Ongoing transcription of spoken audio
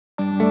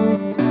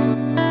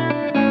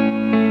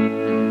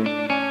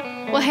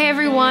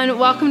everyone,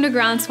 welcome to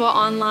Groundswell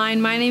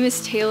Online. My name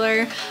is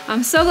Taylor.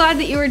 I'm so glad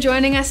that you are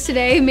joining us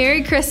today.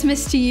 Merry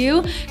Christmas to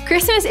you.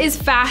 Christmas is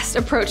fast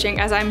approaching,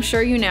 as I'm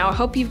sure you know. I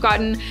hope you've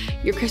gotten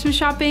your Christmas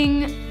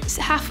shopping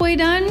halfway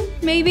done,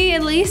 maybe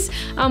at least.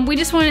 We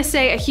just want to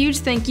say a huge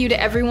thank you to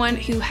everyone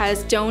who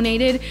has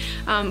donated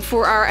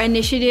for our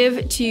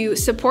initiative to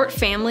support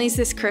families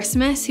this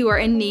Christmas who are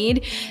in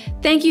need.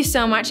 Thank you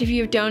so much if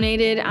you've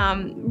donated.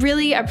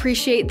 Really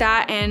appreciate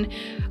that, and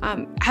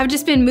have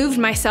just been moved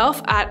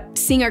myself at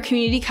seeing our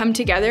community come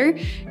together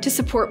to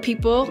support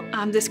people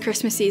this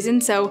Christmas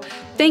season. So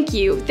thank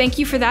you. Thank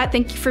you for that.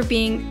 Thank you for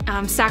being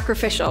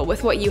sacrificial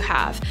with what you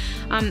have.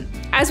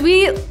 As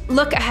we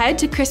look ahead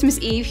to Christmas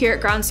Eve here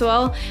at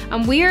Groundswell,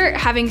 we are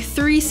having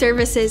 3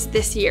 services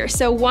this year.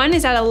 So one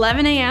is at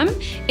 11 a.m.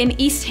 in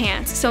East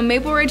Hants. So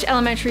Maple Ridge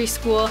Elementary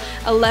School,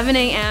 11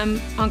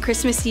 a.m. on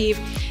Christmas Eve.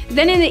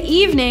 Then in the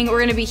evening,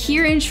 we're gonna be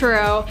here in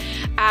Truro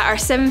at our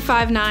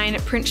 759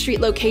 Prince Street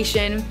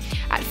location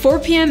at 4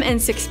 p.m. and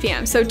 6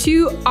 p.m. So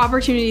 2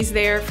 opportunities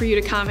there for you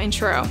to come in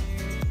Truro.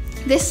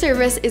 This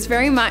service is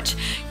very much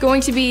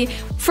going to be,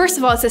 first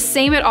of all, it's the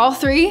same at all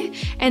 3,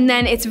 and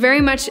then it's very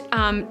much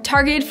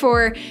targeted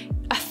for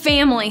a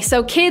family.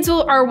 So kids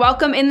are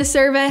welcome in the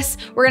service.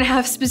 We're gonna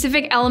have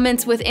specific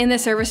elements within the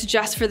service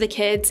just for the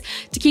kids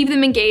to keep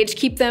them engaged,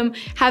 keep them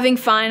having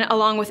fun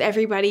along with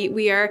everybody.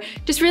 We are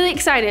just really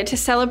excited to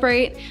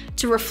celebrate,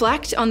 to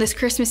reflect on this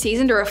Christmas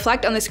season, to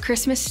reflect on this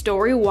Christmas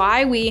story,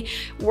 why we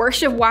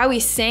worship, why we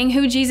sing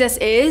who Jesus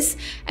is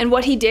and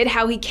what he did,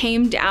 how he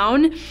came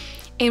down.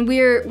 And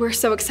we're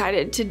so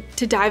excited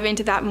to dive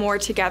into that more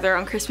together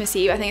on Christmas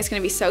Eve. I think it's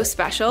gonna be so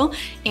special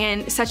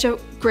and such a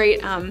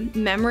great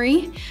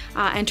memory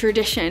and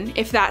tradition.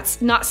 If that's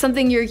not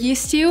something you're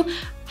used to,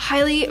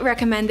 highly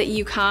recommend that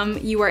you come.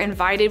 You are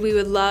invited. We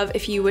would love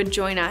if you would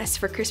join us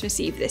for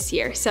Christmas Eve this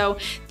year. So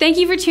thank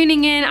you for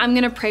tuning in. I'm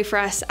gonna pray for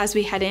us as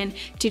we head in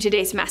to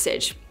today's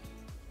message.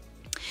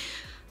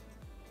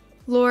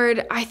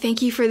 Lord, I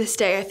thank you for this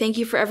day. I thank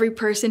you for every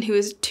person who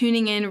is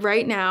tuning in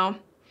right now.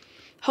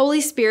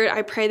 Holy Spirit,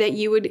 I pray that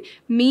you would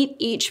meet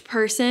each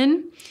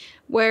person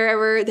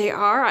wherever they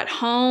are, at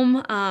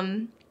home,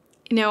 on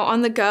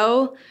the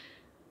go.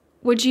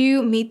 Would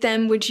you meet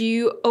them? Would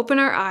you open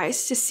our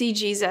eyes to see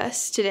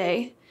Jesus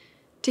today,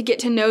 to get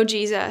to know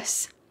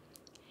Jesus,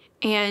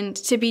 and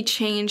to be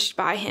changed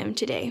by him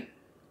today?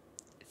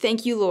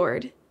 Thank you,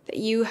 Lord, that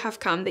you have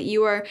come, that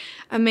you are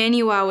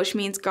Emmanuel, which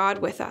means God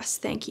with us.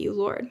 Thank you,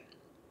 Lord.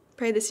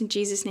 Pray this in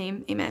Jesus'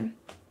 name, amen.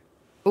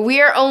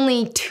 We are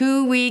only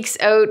 2 weeks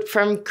out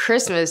from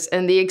Christmas,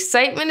 and the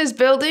excitement is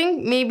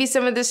building, maybe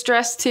some of the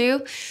stress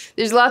too.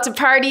 There's lots of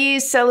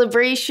parties,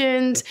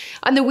 celebrations.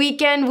 On the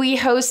weekend, we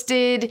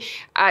hosted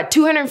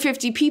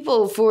 250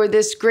 people for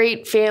this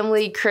great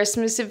family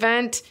Christmas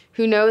event.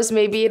 Who knows,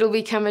 maybe it'll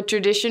become a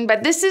tradition,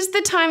 but this is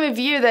the time of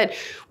year that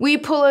we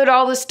pull out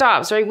all the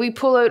stops, right? We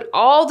pull out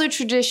all the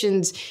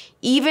traditions,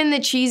 even the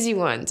cheesy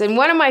ones. And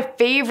one of my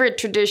favorite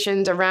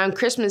traditions around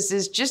Christmas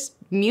is just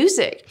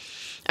music.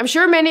 I'm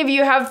sure many of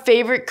you have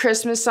favorite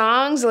Christmas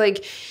songs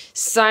like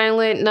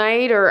Silent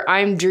Night or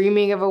I'm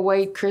Dreaming of a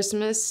White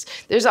Christmas.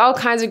 There's all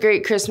kinds of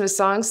great Christmas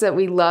songs that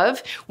we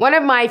love. One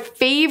of my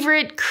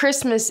favorite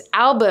Christmas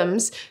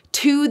albums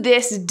to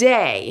this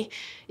day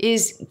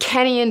is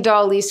Kenny and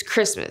Dolly's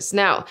Christmas.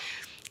 Now,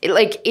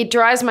 it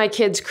drives my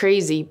kids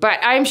crazy, but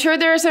I'm sure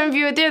there are some of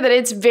you out there that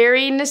it's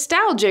very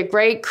nostalgic,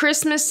 right?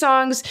 Christmas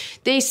songs,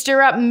 they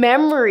stir up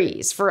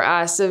memories for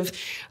us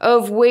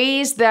of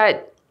ways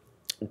that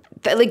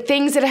like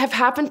things that have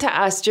happened to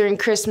us during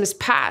Christmas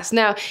past.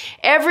 Now,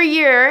 every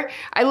year,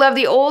 I love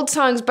the old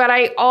songs, but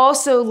I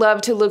also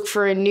love to look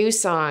for a new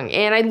song.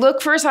 And I look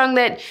for a song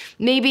that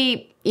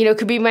maybe,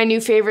 could be my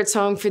new favorite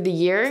song for the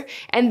year.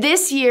 And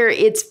this year,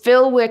 it's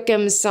Phil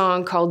Wickham's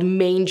song called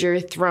Manger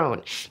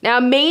Throne.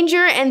 Now,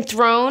 manger and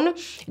throne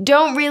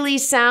don't really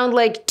sound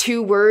like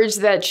 2 words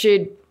that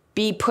should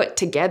be put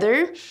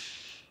together,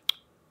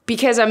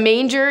 because a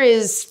manger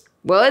is,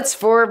 well, it's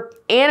for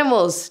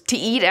animals to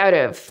eat out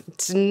of.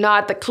 It's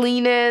not the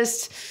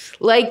cleanest,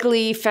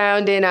 likely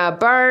found in a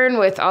barn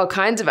with all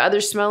kinds of other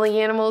smelly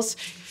animals.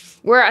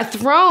 Where a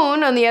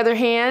throne, on the other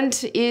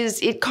hand,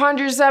 it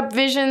conjures up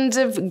visions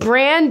of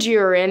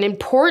grandeur and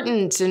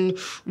importance and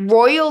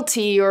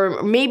royalty,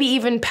 or maybe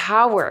even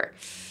power.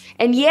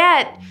 And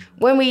yet,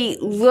 when we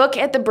look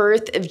at the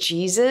birth of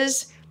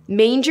Jesus,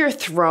 manger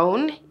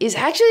throne is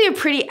actually a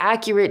pretty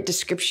accurate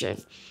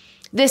description.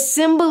 The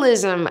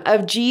symbolism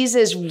of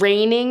Jesus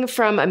reigning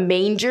from a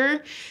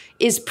manger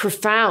is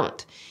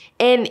profound,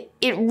 and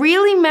it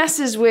really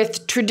messes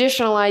with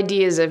traditional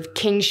ideas of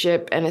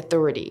kingship and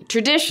authority.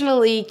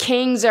 Traditionally,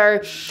 kings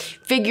are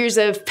figures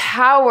of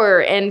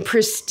power and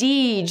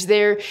prestige.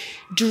 They're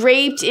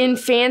draped in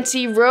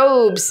fancy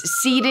robes,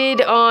 seated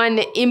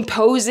on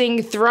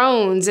imposing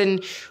thrones,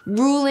 and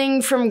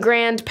ruling from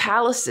grand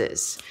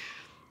palaces.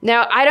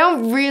 Now, I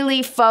don't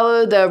really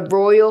follow the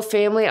royal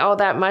family all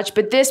that much,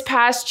 but this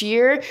past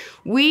year,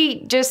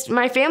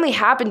 my family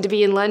happened to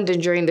be in London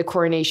during the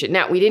coronation.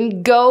 Now, we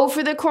didn't go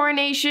for the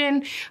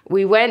coronation.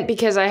 We went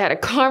because I had a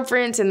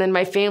conference, and then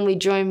my family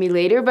joined me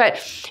later, but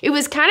it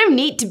was kind of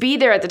neat to be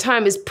there at the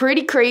time. It was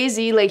pretty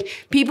crazy.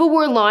 Like, people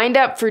were lined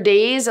up for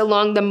days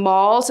along the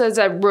mall, so it's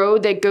that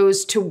road that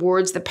goes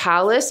towards the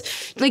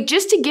palace, like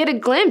just to get a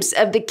glimpse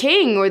of the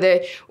king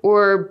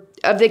or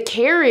of the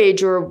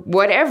carriage or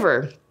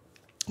whatever.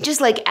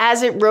 Just like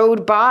as it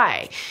rode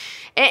by.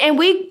 And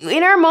we,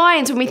 in our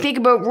minds, when we think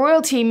about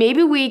royalty,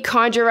 maybe we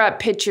conjure up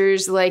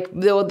pictures like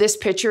this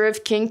picture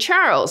of King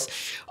Charles,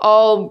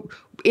 all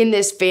in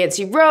this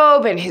fancy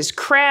robe and his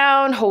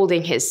crown,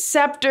 holding his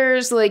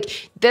scepters.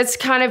 Like, that's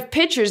kind of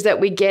pictures that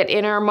we get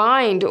in our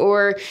mind.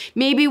 Or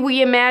maybe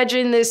we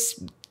imagine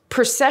this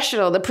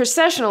processional. The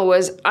processional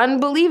was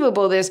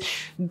unbelievable. This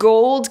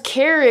gold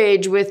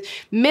carriage with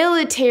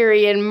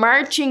military and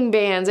marching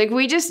bands. Like,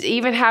 we just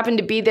even happened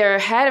to be there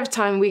ahead of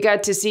time. We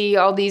got to see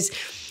all the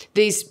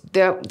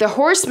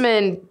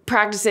horsemen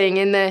practicing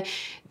and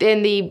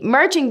the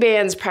marching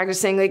bands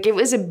practicing. Like, it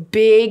was a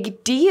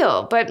big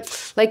deal.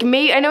 But like,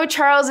 I know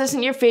Charles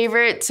isn't your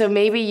favorite, so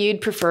maybe you'd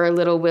prefer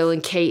little Will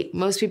and Kate.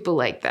 Most people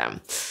like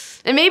them.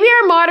 And maybe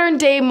our modern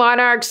day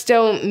monarchs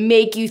don't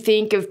make you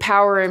think of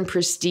power and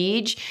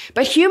prestige,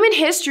 but human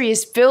history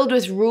is filled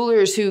with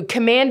rulers who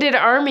commanded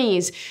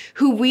armies,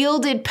 who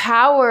wielded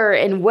power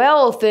and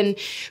wealth, and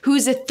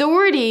whose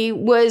authority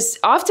was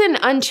often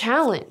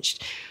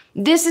unchallenged.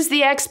 This is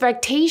the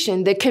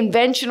expectation, the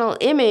conventional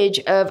image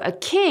of a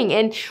king.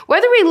 And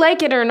whether we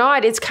like it or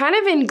not, it's kind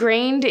of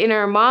ingrained in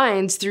our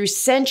minds through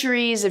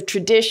centuries of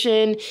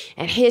tradition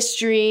and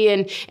history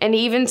and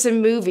even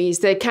some movies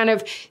that kind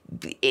of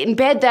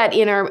embed that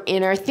in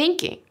our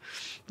thinking.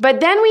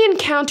 But then we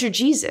encounter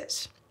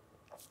Jesus.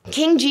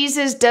 King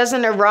Jesus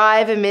doesn't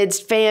arrive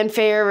amidst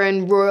fanfare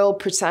and royal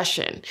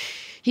procession.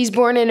 He's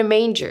born in a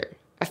manger,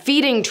 a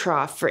feeding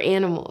trough for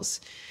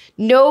animals.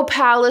 No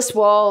palace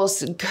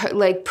walls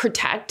like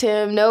protect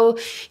him. No,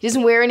 he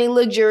doesn't wear any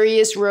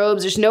luxurious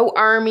robes. There's no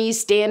army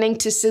standing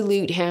to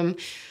salute him.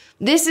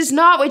 This is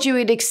not what you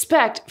would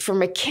expect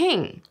from a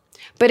king,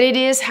 but it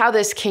is how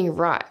this king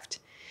arrived.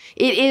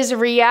 It is a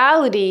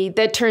reality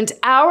that turns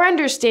our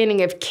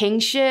understanding of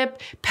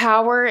kingship,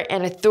 power,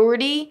 and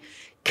authority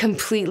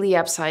completely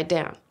upside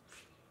down.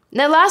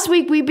 Now, last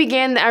week we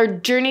began our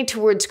journey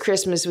towards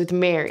Christmas with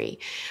Mary,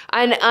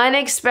 an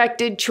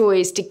unexpected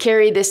choice to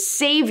carry the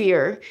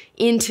Savior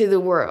into the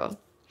world.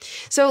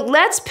 So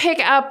let's pick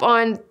up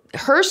on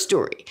her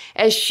story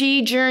as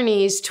she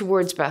journeys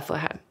towards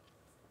Bethlehem.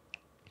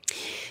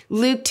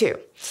 Luke 2.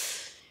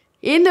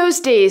 In those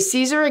days,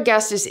 Caesar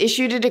Augustus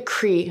issued a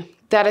decree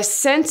that a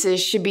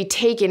census should be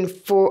taken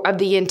of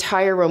the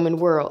entire Roman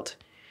world,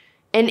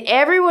 and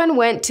everyone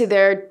went to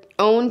their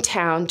own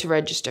town to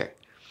register.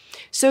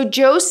 So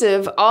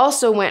Joseph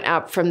also went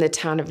up from the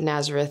town of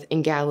Nazareth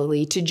in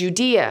Galilee to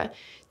Judea,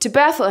 to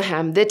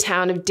Bethlehem, the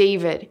town of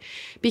David,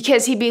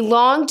 because he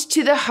belonged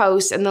to the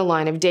house and the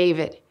line of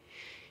David.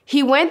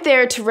 He went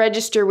there to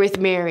register with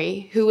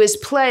Mary, who was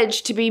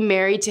pledged to be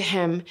married to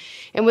him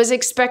and was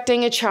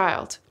expecting a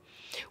child.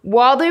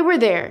 While they were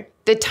there,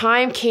 the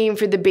time came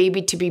for the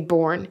baby to be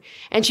born,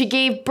 and she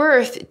gave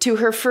birth to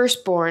her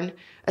firstborn,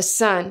 a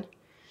son.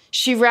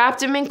 She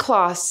wrapped him in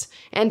cloths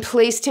and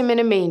placed him in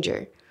a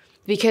manger,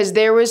 because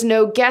there was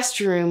no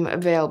guest room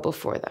available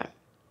for them.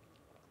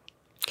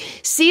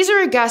 Caesar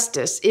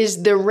Augustus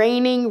is the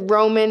reigning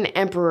Roman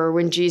emperor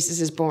when Jesus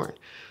is born.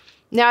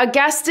 Now,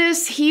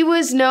 Augustus, he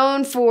was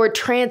known for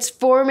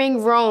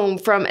transforming Rome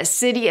from a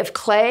city of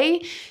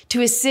clay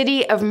to a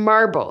city of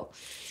marble.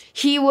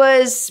 He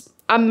was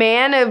a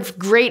man of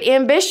great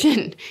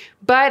ambition,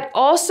 but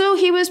also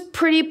he was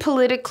pretty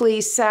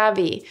politically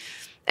savvy.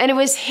 And it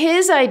was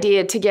his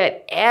idea to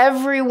get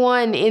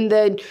everyone in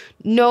the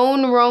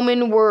known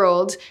Roman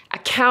world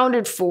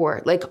accounted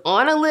for, like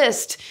on a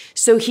list,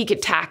 so he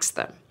could tax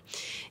them.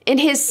 And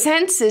his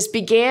census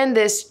began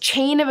this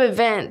chain of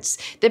events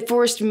that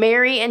forced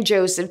Mary and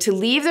Joseph to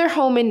leave their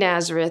home in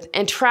Nazareth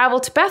and travel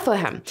to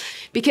Bethlehem,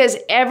 because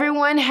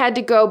everyone had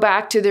to go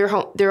back to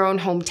their own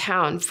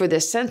hometown for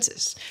this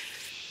census.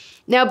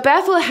 Now,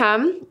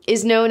 Bethlehem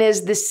is known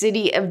as the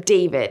city of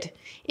David,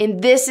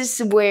 and this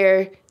is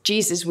where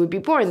Jesus would be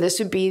born. This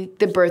would be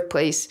the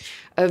birthplace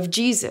of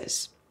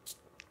Jesus.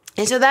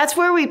 And so that's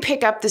where we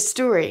pick up the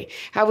story,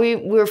 how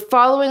we're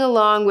following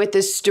along with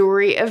the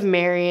story of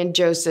Mary and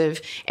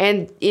Joseph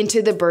and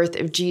into the birth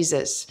of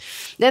Jesus.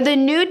 Now, the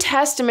New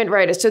Testament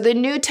writer, so the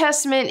New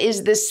Testament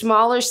is the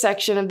smaller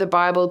section of the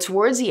Bible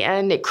towards the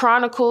end. It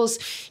chronicles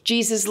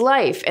Jesus'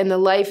 life and the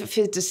life of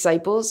his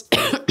disciples.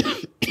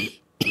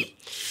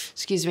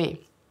 Excuse me.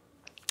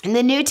 And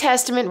the New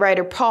Testament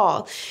writer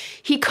Paul,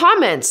 he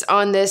comments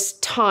on this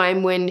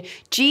time when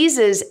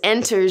Jesus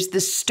enters the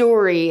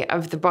story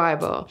of the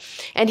Bible.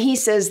 And he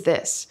says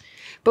this,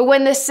 "But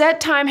when the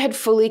set time had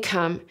fully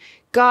come,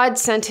 God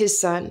sent his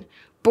son,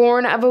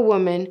 born of a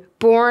woman,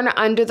 born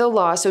under the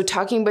law," so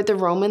talking about the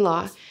Roman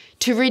law,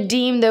 "to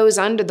redeem those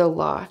under the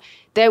law,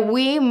 that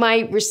we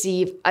might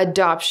receive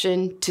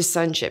adoption to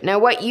sonship. Now,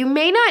 what you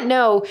may not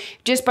know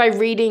just by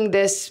reading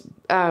this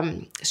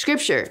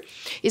scripture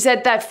is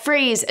that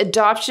phrase,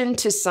 adoption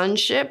to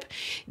sonship,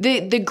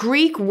 the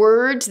Greek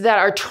words that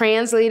are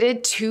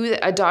translated to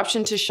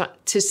adoption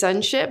to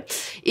sonship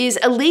is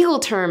a legal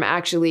term,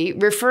 actually,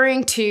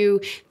 referring to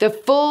the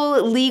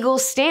full legal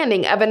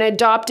standing of an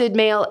adopted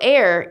male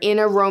heir in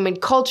a Roman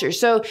culture.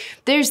 So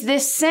there's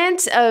this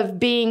sense of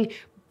being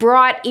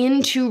brought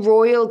into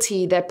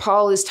royalty that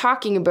Paul is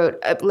talking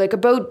about, like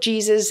about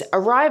Jesus'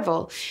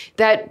 arrival,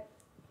 that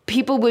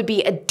people would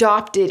be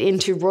adopted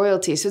into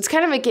royalty. So it's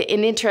kind of like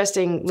an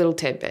interesting little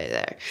tidbit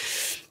there.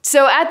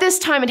 So at this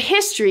time in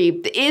history,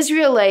 the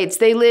Israelites,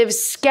 they live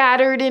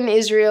scattered in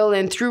Israel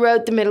and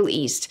throughout the Middle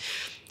East.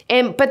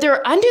 But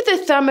they're under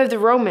the thumb of the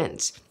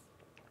Romans.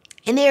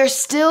 And they are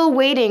still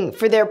waiting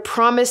for their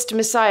promised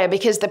Messiah,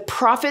 because the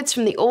prophets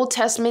from the Old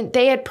Testament,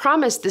 they had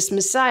promised this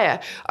Messiah,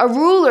 a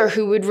ruler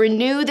who would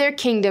renew their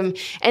kingdom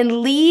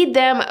and lead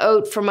them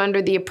out from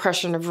under the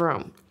oppression of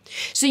Rome.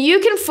 So you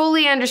can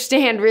fully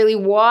understand really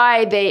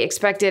why they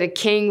expected a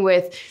king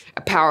with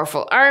a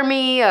powerful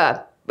army,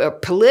 a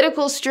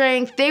political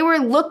strength. They were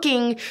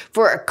looking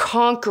for a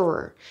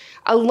conqueror,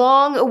 a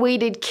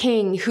long-awaited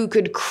king who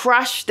could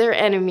crush their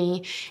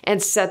enemy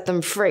and set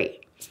them free.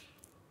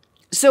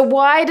 So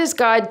why does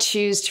God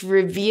choose to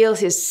reveal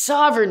his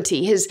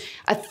sovereignty, his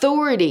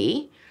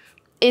authority,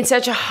 in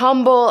such a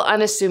humble,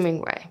 unassuming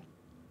way?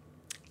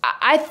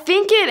 I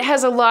think it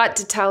has a lot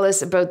to tell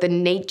us about the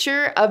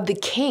nature of the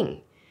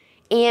king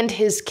and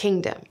his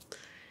kingdom.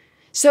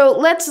 So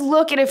let's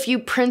look at a few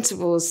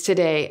principles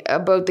today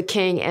about the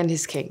king and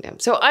his kingdom.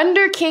 So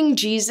under King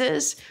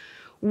Jesus,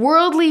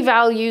 worldly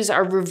values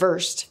are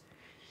reversed.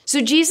 So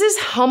Jesus'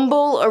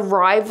 humble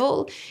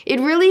arrival,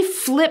 it really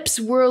flips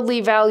worldly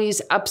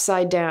values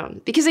upside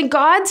down. Because in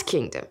God's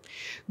kingdom,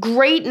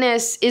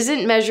 greatness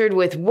isn't measured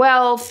with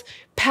wealth,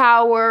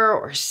 power,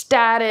 or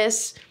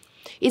status.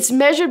 It's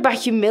measured by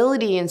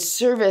humility and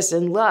service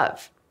and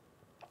love.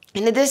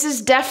 And this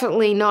is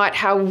definitely not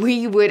how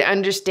we would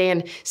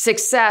understand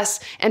success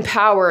and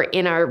power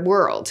in our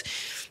world.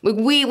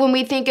 When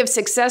we think of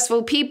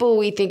successful people,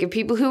 we think of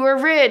people who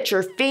are rich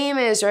or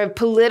famous or have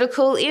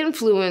political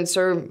influence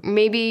or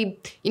maybe,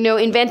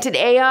 invented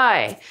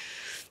AI.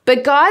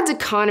 But God's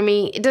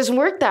economy, it doesn't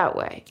work that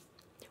way.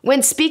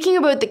 When speaking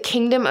about the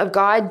kingdom of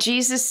God,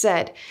 Jesus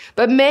said,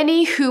 "But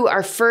many who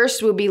are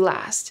first will be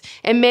last,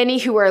 and many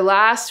who are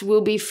last will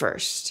be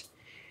first."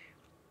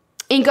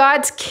 In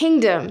God's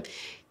kingdom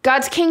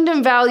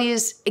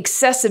values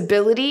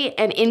accessibility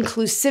and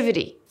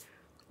inclusivity.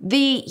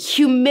 The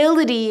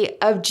humility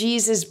of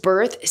Jesus'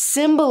 birth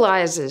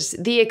symbolizes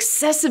the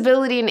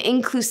accessibility and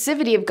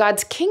inclusivity of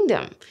God's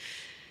kingdom.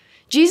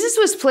 Jesus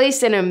was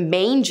placed in a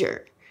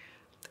manger,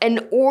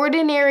 an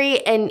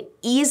ordinary and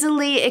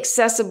easily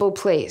accessible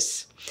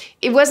place.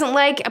 It wasn't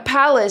like a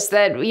palace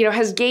that,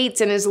 has gates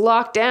and is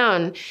locked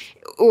down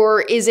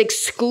or is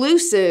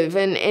exclusive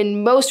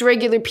and most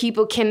regular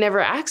people can never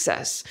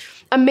access.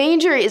 A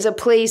manger is a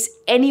place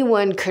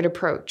anyone could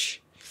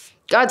approach.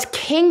 God's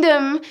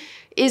kingdom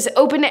is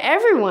open to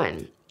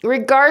everyone,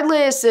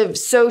 regardless of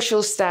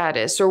social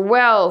status or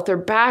wealth or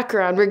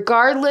background,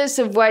 regardless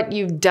of what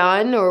you've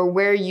done or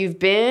where you've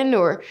been,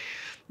 or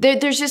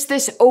there's just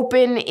this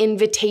open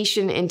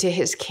invitation into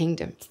his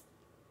kingdom.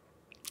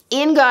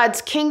 In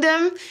God's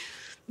kingdom,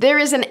 there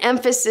is an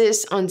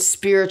emphasis on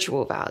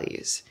spiritual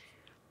values.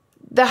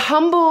 The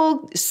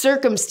humble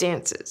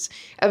circumstances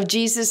of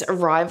Jesus'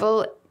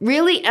 arrival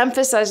really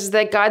emphasizes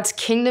that God's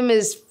kingdom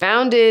is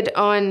founded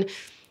on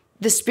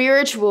the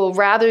spiritual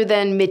rather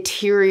than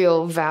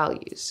material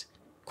values.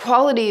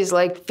 Qualities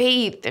like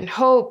faith and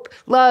hope,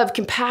 love,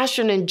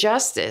 compassion, and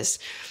justice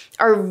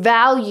are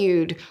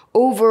valued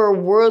over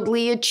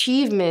worldly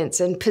achievements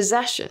and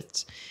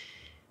possessions.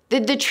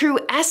 The true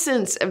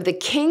essence of the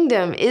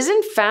kingdom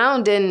isn't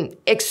found in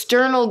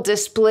external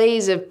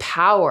displays of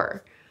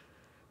power,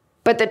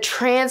 but the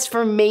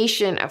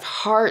transformation of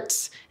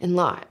hearts and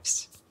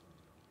lives.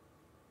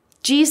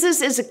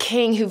 Jesus is a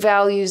king who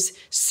values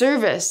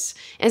service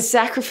and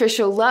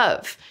sacrificial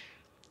love.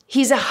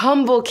 He's a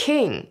humble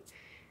king,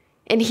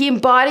 and he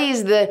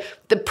embodies the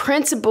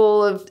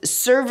principle of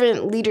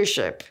servant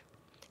leadership.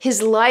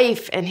 His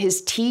life and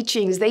his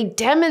teachings, they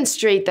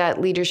demonstrate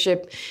that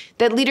leadership.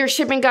 That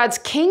leadership in God's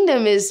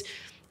kingdom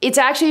it's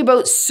actually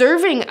about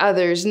serving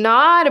others,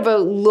 not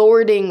about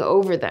lording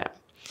over them.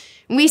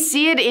 We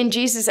see it in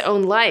Jesus'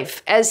 own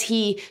life as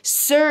he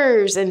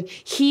serves and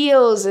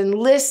heals and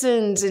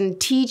listens and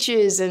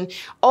teaches and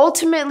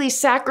ultimately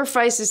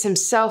sacrifices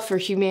himself for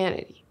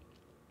humanity.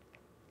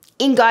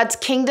 In God's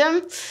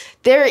kingdom,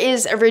 there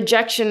is a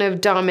rejection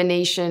of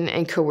domination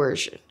and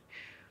coercion.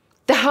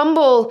 The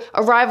humble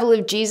arrival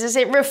of Jesus,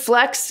 it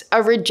reflects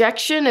a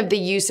rejection of the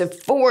use of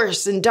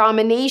force and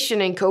domination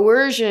and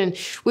coercion,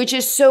 which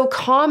is so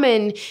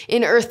common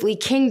in earthly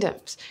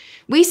kingdoms.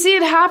 We see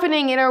it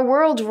happening in our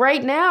world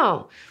right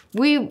now.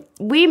 We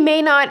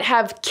may not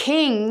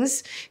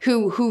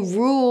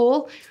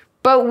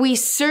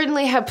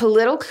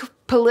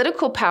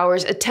political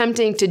powers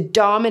attempting to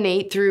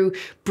dominate through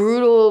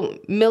brutal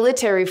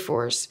military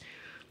force.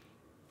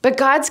 But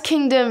God's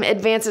kingdom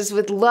advances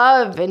with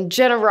love and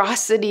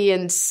generosity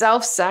and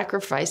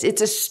self-sacrifice.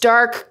 It's a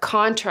stark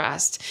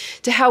contrast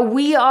to how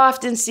we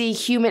often see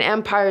human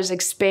empires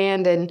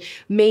expand and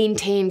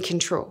maintain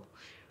control.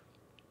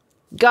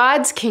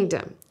 God's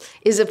kingdom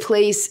is a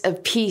place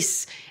of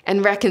peace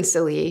and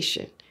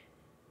reconciliation.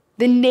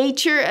 The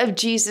nature of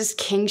Jesus'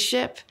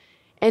 kingship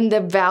and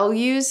the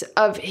values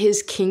of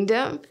his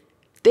kingdom,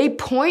 they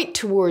point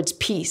towards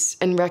peace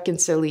and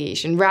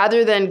reconciliation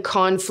rather than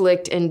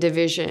conflict and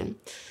division.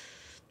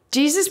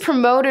 Jesus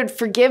promoted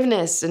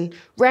forgiveness and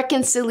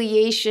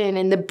reconciliation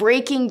and the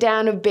breaking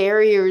down of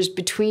barriers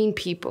between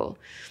people,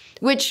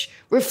 which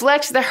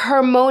reflects the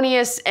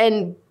harmonious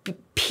and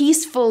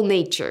peaceful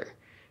nature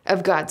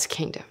of God's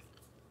kingdom.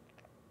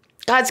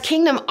 God's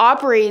kingdom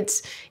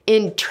operates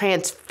in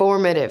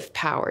transformative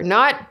power,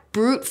 not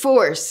brute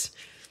force,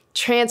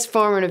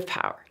 transformative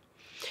power.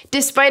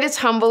 Despite its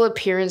humble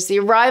appearance, the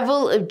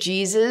arrival of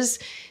Jesus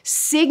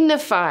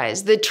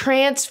signifies the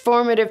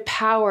transformative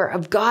power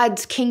of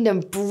God's kingdom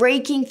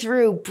breaking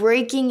through,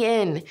 breaking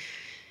in.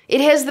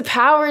 It has the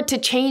power to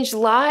change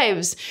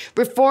lives,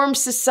 reform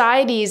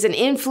societies, and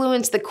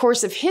influence the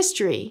course of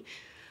history,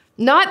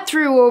 not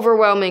through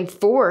overwhelming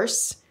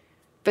force,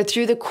 but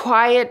through the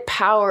quiet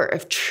power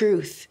of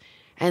truth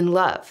and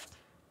love.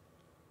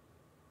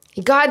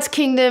 God's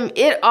kingdom,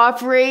 it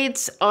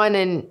operates on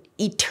an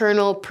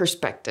eternal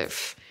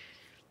perspective.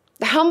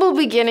 The humble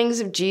beginnings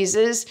of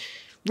Jesus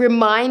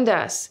remind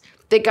us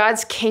that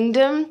God's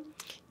kingdom,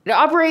 it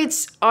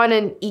operates on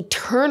an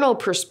eternal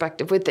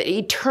perspective with an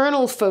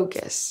eternal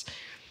focus.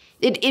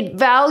 It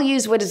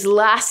values what is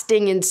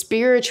lasting and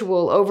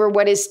spiritual over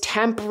what is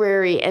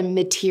temporary and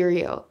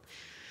material.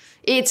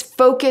 It's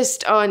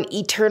focused on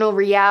eternal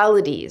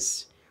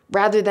realities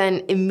rather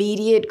than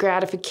immediate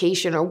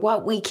gratification or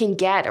what we can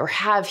get or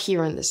have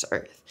here on this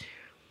earth.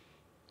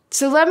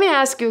 So let me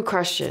ask you a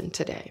question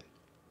today.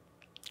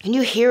 When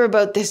you hear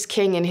about this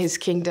king and his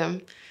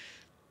kingdom,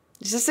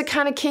 is this the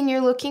kind of king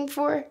you're looking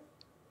for?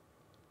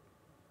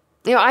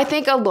 I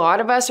think a lot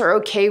of us are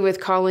okay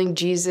with calling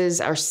Jesus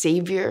our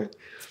Savior,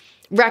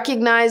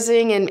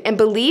 recognizing and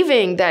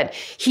believing that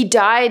he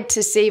died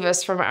to save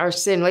us from our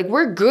sin. Like,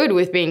 we're good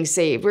with being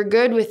saved. We're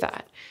good with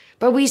that.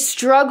 But we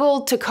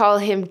struggle to call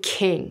him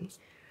king,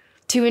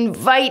 to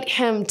invite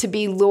him to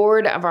be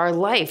Lord of our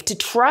life, to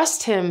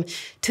trust him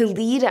to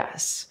lead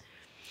us.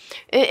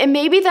 And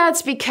maybe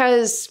that's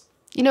because,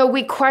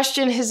 we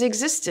question his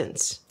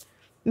existence.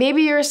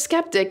 Maybe you're a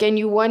skeptic and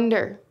you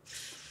wonder.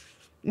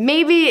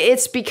 Maybe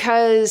it's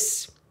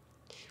because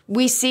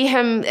we see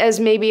him as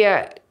maybe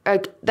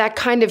that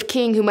kind of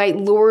king who might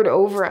lord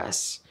over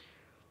us.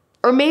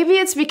 Or maybe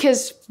it's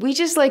because we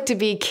just like to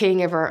be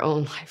king of our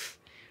own life.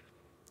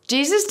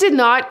 Jesus did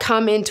not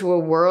come into a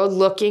world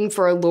looking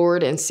for a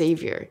Lord and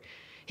Savior.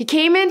 He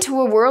came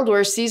into a world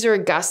where Caesar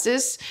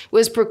Augustus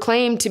was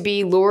proclaimed to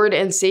be Lord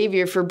and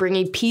Savior for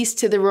bringing peace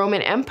to the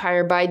Roman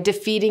Empire by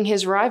defeating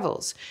his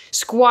rivals,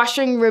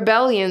 squashing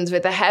rebellions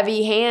with a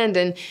heavy hand,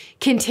 and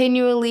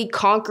continually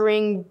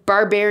conquering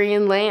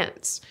barbarian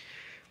lands.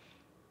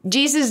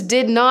 Jesus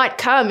did not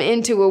come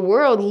into a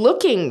world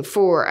looking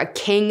for a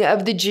king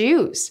of the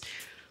Jews.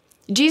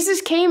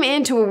 Jesus came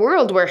into a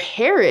world where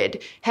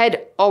Herod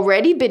had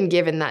already been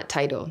given that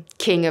title,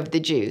 King of the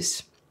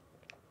Jews.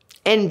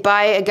 And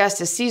by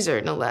Augustus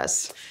Caesar, no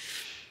less.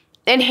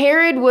 And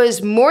Herod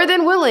was more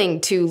than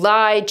willing to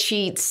lie,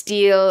 cheat,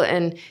 steal,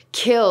 and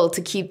kill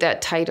to keep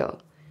that title.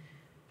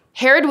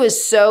 Herod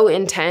was so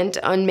intent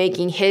on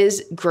making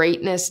his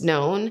greatness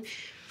known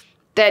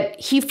that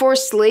he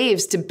forced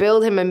slaves to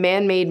build him a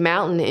man-made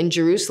mountain in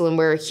Jerusalem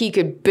where he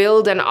could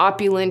build an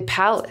opulent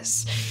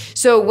palace.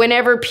 So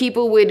whenever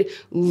people would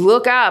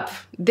look up,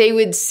 they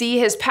would see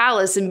his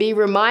palace and be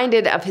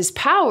reminded of his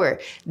power.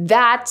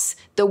 That's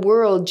the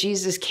world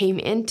Jesus came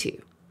into.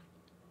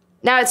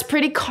 Now, it's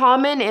pretty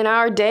common in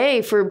our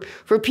day for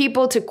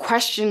people to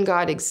question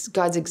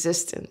God's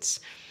existence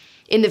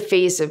in the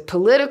face of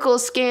political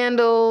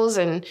scandals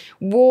and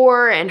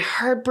war and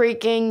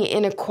heartbreaking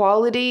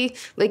inequality.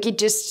 Like, it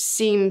just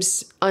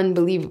seems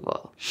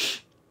unbelievable.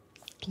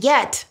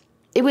 Yet,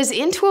 it was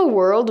into a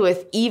world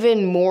with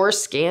even more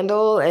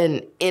scandal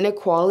and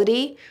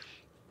inequality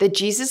that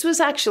Jesus was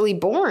actually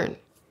born.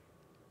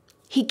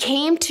 He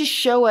came to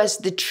show us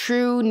the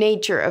true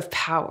nature of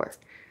power.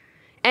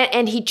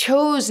 And he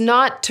chose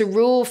not to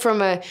rule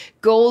from a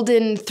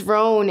golden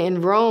throne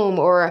in Rome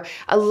or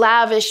a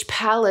lavish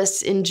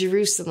palace in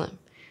Jerusalem.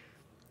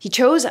 He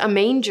chose a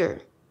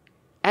manger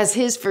as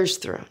his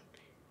first throne.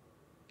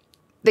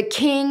 The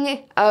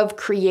King of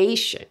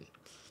creation,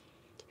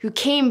 who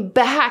came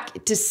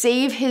back to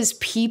save his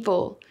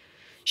people,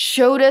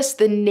 showed us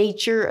the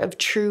nature of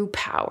true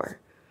power.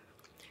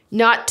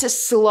 Not to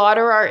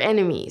slaughter our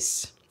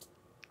enemies,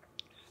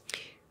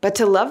 but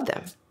to love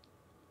them.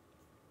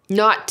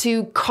 Not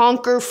to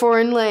conquer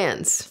foreign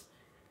lands,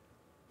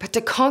 but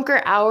to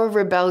conquer our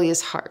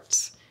rebellious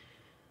hearts.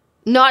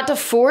 Not to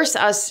force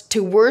us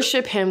to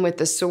worship him with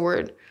the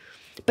sword,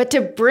 but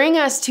to bring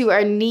us to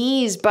our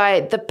knees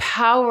by the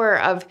power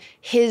of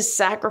his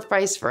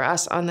sacrifice for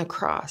us on the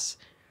cross.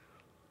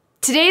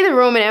 Today, the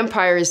Roman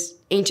Empire is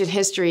ancient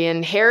history,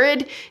 and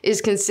Herod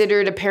is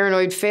considered a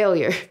paranoid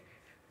failure.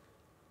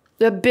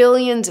 The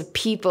billions of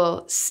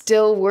people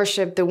still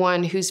worship the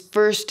one whose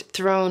first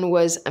throne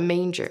was a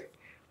manger.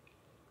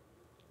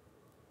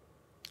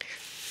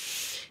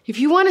 If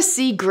you want to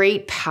see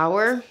great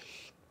power,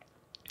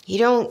 you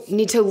don't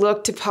need to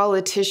look to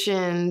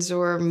politicians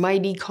or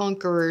mighty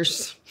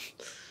conquerors.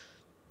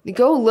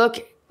 Go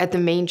look at the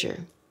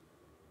manger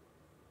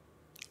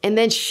and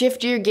then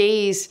shift your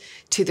gaze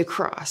to the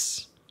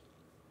cross.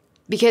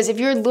 Because if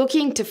you're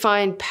looking to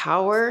find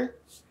power,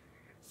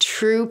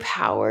 true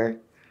power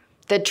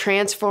that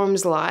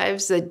transforms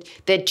lives,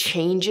 that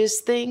changes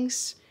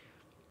things,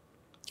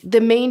 the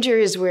manger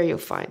is where you'll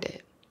find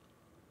it.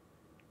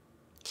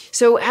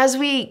 So as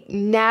we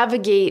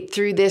navigate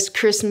through this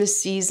Christmas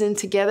season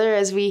together,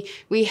 as we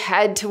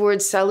head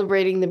towards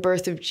celebrating the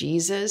birth of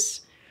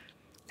Jesus,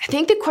 I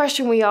think the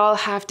question we all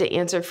have to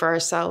answer for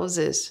ourselves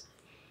is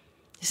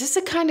this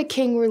the kind of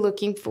king we're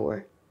looking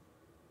for?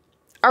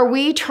 Are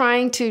we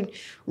trying to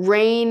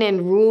reign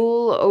and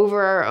rule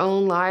over our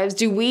own lives?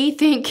 Do we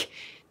think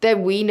that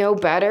we know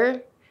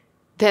better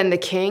than the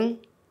king?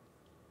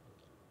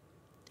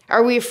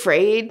 Are we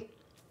afraid?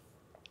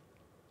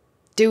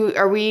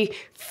 Are we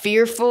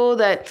fearful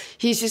that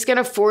he's just going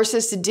to force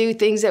us to do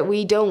things that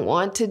we don't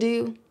want to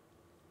do?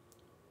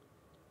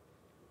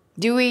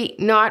 Do we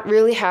not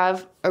really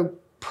have a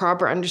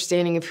proper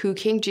understanding of who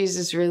King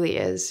Jesus really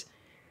is?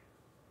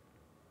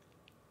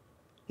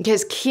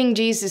 Because King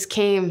Jesus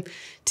came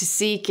to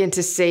seek and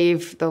to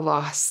save the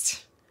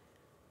lost,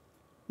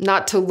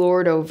 not to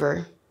lord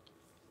over.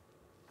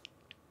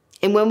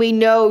 And when we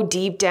know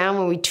deep down,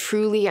 when we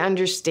truly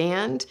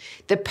understand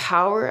the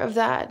power of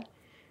that,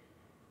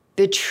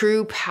 the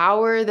true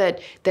power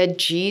that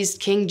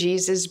King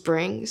Jesus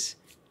brings,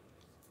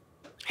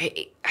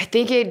 I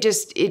think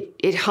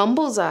it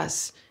humbles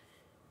us.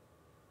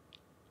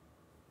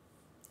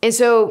 And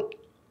so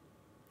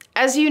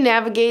as you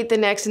navigate the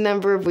next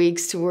number of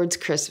weeks towards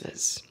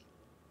Christmas,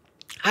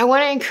 I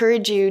want to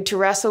encourage you to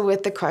wrestle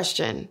with the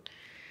question,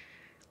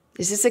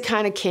 is this the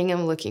kind of king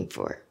I'm looking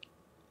for?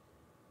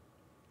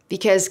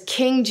 Because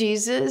King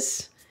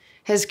Jesus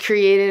has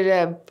created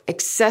an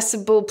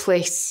accessible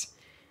place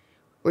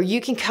where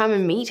you can come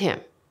and meet him,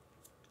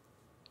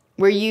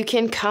 where you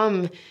can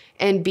come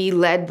and be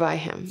led by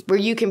him, where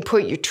you can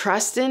put your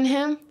trust in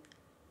him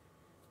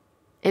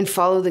and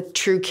follow the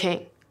true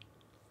king.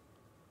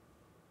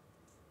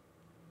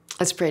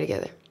 Let's pray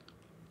together.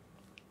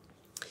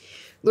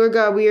 Lord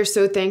God, we are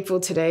so thankful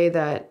today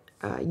that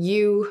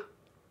you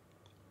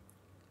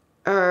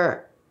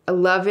are a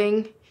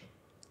loving,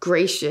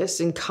 gracious,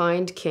 and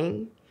kind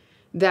king,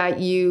 that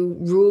you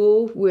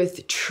rule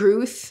with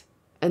truth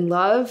and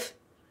love,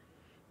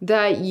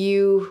 that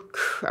you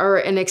are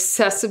an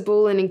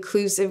accessible and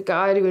inclusive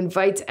God who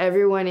invites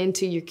everyone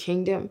into your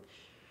kingdom,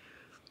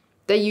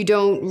 that you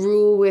don't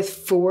rule with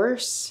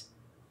force,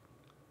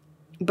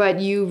 but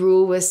you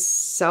rule with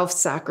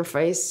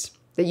self-sacrifice,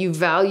 that you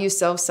value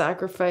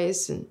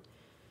self-sacrifice. And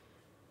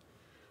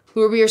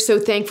Lord, we are so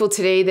thankful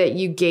today that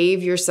you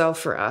gave yourself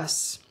for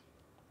us.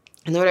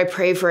 And Lord, I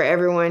pray for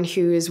everyone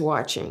who is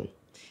watching,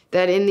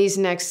 that in these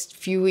next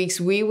few weeks,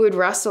 we would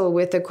wrestle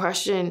with the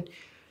question,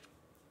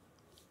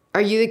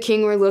 are you the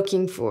king we're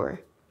looking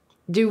for?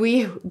 Do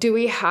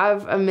we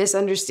have a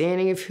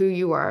misunderstanding of who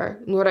you are?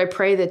 Lord, I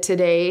pray that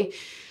today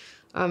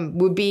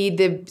would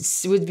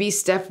be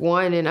step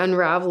one in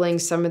unraveling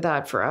some of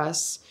that for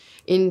us,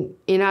 in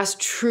us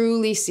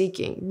truly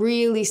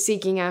really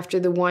seeking after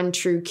the one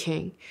true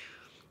king,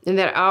 and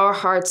that our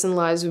hearts and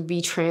lives would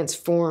be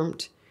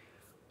transformed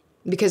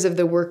because of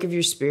the work of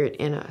your Spirit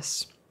in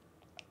us.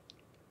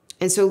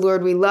 And so,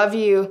 Lord, we love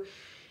you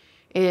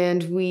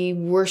and we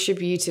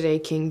worship you today,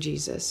 King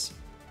Jesus.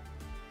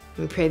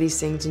 We pray these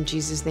things in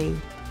Jesus' name.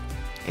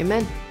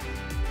 Amen.